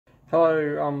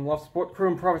Hello, Life Support Crew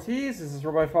and Privateers. This is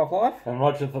Robbo5 Life. And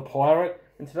Roger the Pirate.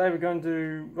 And today we're going to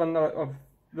do one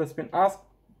that's been asked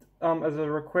as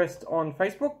a request on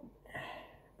Facebook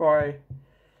by...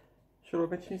 Should I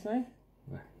mention his name?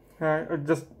 No.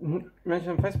 Just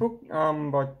mentioned on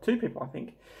Facebook by two people, I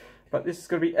think. But this is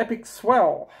going to be Epic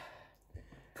Swell.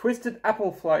 Twisted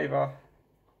apple flavour.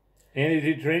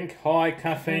 Energy drink, high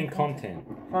caffeine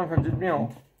content.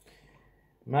 500ml.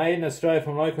 Made in Australia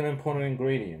from local and imported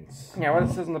ingredients. Now, what it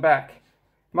says on the back.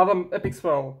 Mother Epic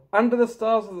Swell. Under the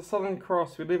stars of the Southern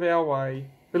Cross, we live our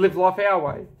way. We live life our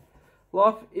way.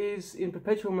 Life is in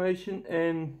perpetual motion,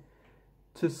 and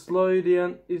to slow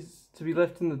down is to be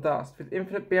left in the dust. With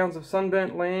infinite bounds of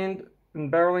sunburnt land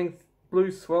and barreling blue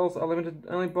swells are limited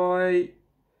only by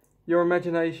your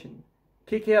imagination.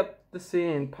 Kick out the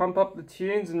sand, pump up the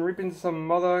tunes, and rip into some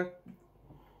mother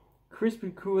crisp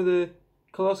and cool with a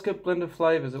kaleidoscope blend of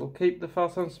flavours. It will keep the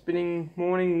fast on spinning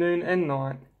morning, noon and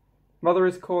night. Mother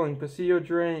is calling. Pursue your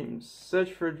dreams.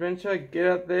 Search for adventure. Get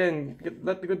out there and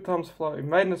let the good times flow.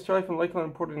 Made in Australia from local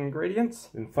and imported ingredients.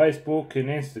 In Facebook and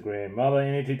Instagram,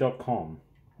 motherenergy.com.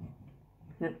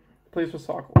 Yep. Please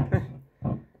recycle.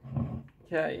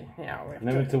 Okay, now we have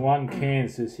Limit to 1 can,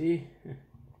 sissy.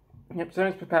 Yep,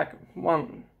 servings per pack.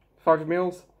 500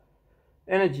 mils.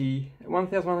 Energy,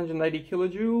 1,180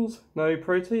 kilojoules. No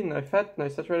protein, no fat, no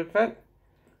saturated fat.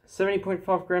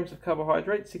 70.5 grams of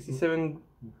carbohydrate, 67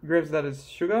 grams of that is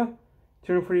sugar.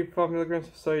 245 milligrams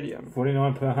of sodium.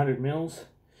 49 per 100 mils.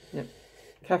 Yep.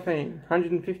 Caffeine,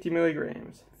 150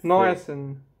 milligrams.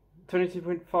 Niacin,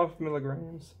 22.5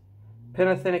 milligrams.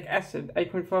 Pantothenic acid,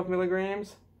 8.5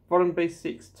 milligrams. Vitamin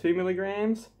B6, 2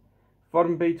 milligrams.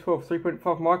 Vitamin B12, 3.5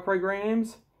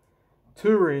 micrograms.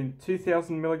 Taurine,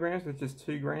 2,000 milligrams, which is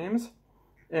 2 grams.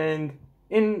 And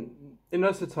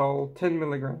inositol, 10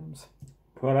 milligrams.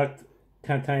 Product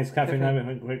contains caffeine.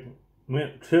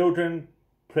 Children,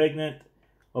 pregnant,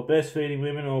 or breastfeeding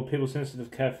women, or people sensitive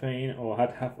to caffeine, or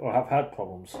have heart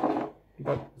problems.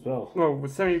 But as well. Well,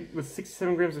 with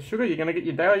 67 grams of sugar, you're going to get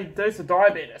your daily dose of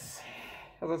diabetes,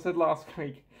 as I said last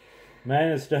week. Made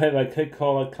in Australia by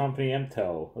Coca-Cola Company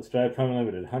Amtel, Australia Private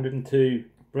Limited, 102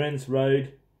 Brents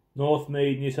Road, North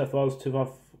Mead, New South Wales,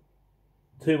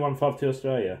 2152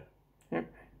 Australia. Yep.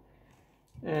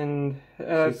 And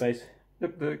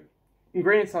the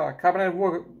ingredients are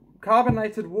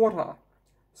carbonated water,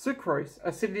 sucrose,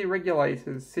 acidity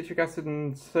regulators, citric acid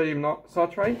and sodium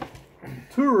citrate,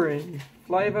 taurine,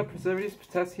 flavour, preservatives,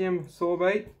 potassium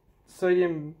sorbate,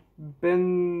 sodium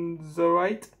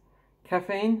benzoate,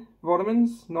 caffeine,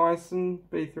 vitamins, niacin,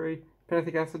 B3,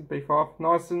 pantothenic acid, B5,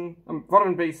 niacin,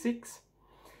 vitamin B6,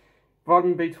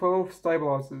 vitamin B12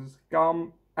 stabilizers,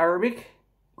 gum arabic,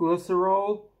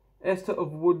 glycerol, ester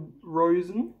of wood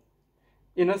rosin,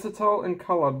 inositol and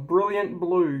colour, brilliant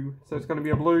blue. So it's going to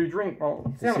be a blue drink.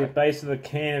 Well, you see the base of the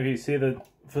can, if you see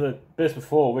for the best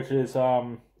before, which is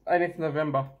 18th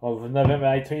November. Of November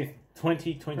 18th,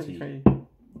 2020.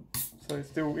 So it's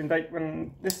still in date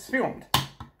when this is filmed.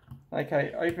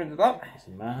 Okay, opened it up. It's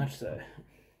in March, so.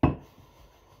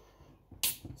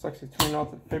 It's actually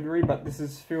 29th of February, but this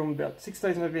is filmed about 6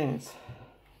 days in advance.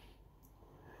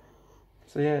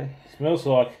 So yeah. Smells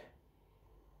like.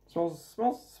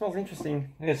 Smells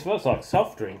interesting. Yeah, it smells like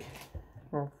soft drink.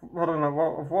 Well, I don't know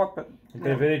what, but a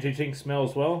bit of energy drink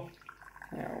smells well.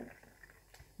 Yeah.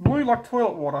 Blue like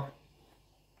toilet water.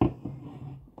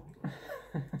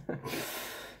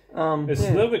 It's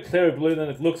a little bit clearer blue than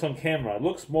it looks on camera. It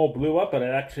looks more blue up, but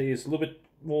it actually is a little bit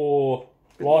more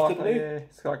lighter blue. Yeah,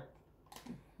 it's like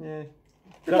a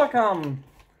bit like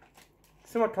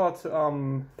similar colour to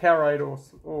Powerade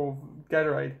or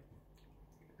Gatorade.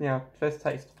 Yeah, first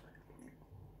taste.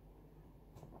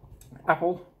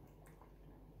 Apple.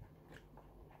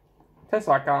 Tastes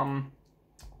like what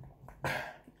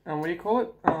do you call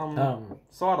it?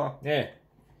 Cider. Yeah.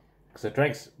 Because it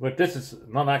drinks, but this is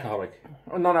non-alcoholic.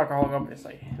 Non-alcoholic,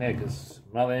 obviously. Yeah, because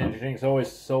Mother Energy Drinks always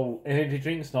sold energy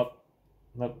drinks, not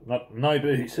no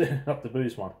booze, not the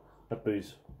booze one, not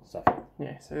booze stuff.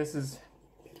 Yeah, so this is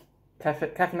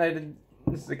caffeinated.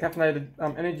 This is a caffeinated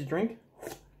energy drink.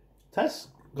 Tastes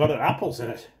got apples in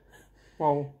it.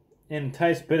 Well, and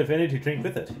tastes a bit of energy drink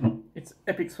with it. It's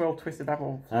Epic Swell Twisted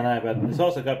Apple. I know, but it's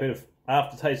also got a bit of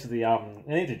aftertaste of the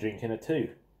energy drink in it too.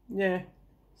 Yeah.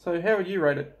 So how would you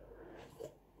rate it?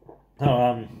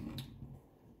 Oh,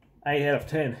 8 out of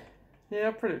 10. Yeah,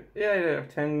 8 out of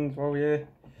 10 as well, yeah. It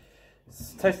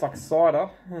tastes like cider.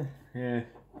 Yeah.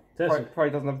 Probably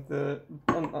doesn't have the,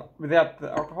 without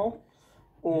the alcohol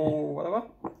or whatever.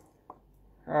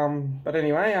 But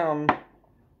anyway,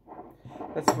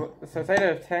 so it's 8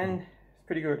 out of 10. It's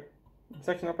pretty good. It's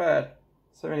actually not bad.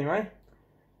 So anyway,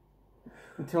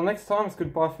 until next time, it's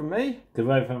goodbye from me.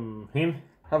 Goodbye from him.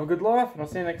 Have a good life, and I'll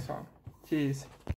see you next time. Cheers.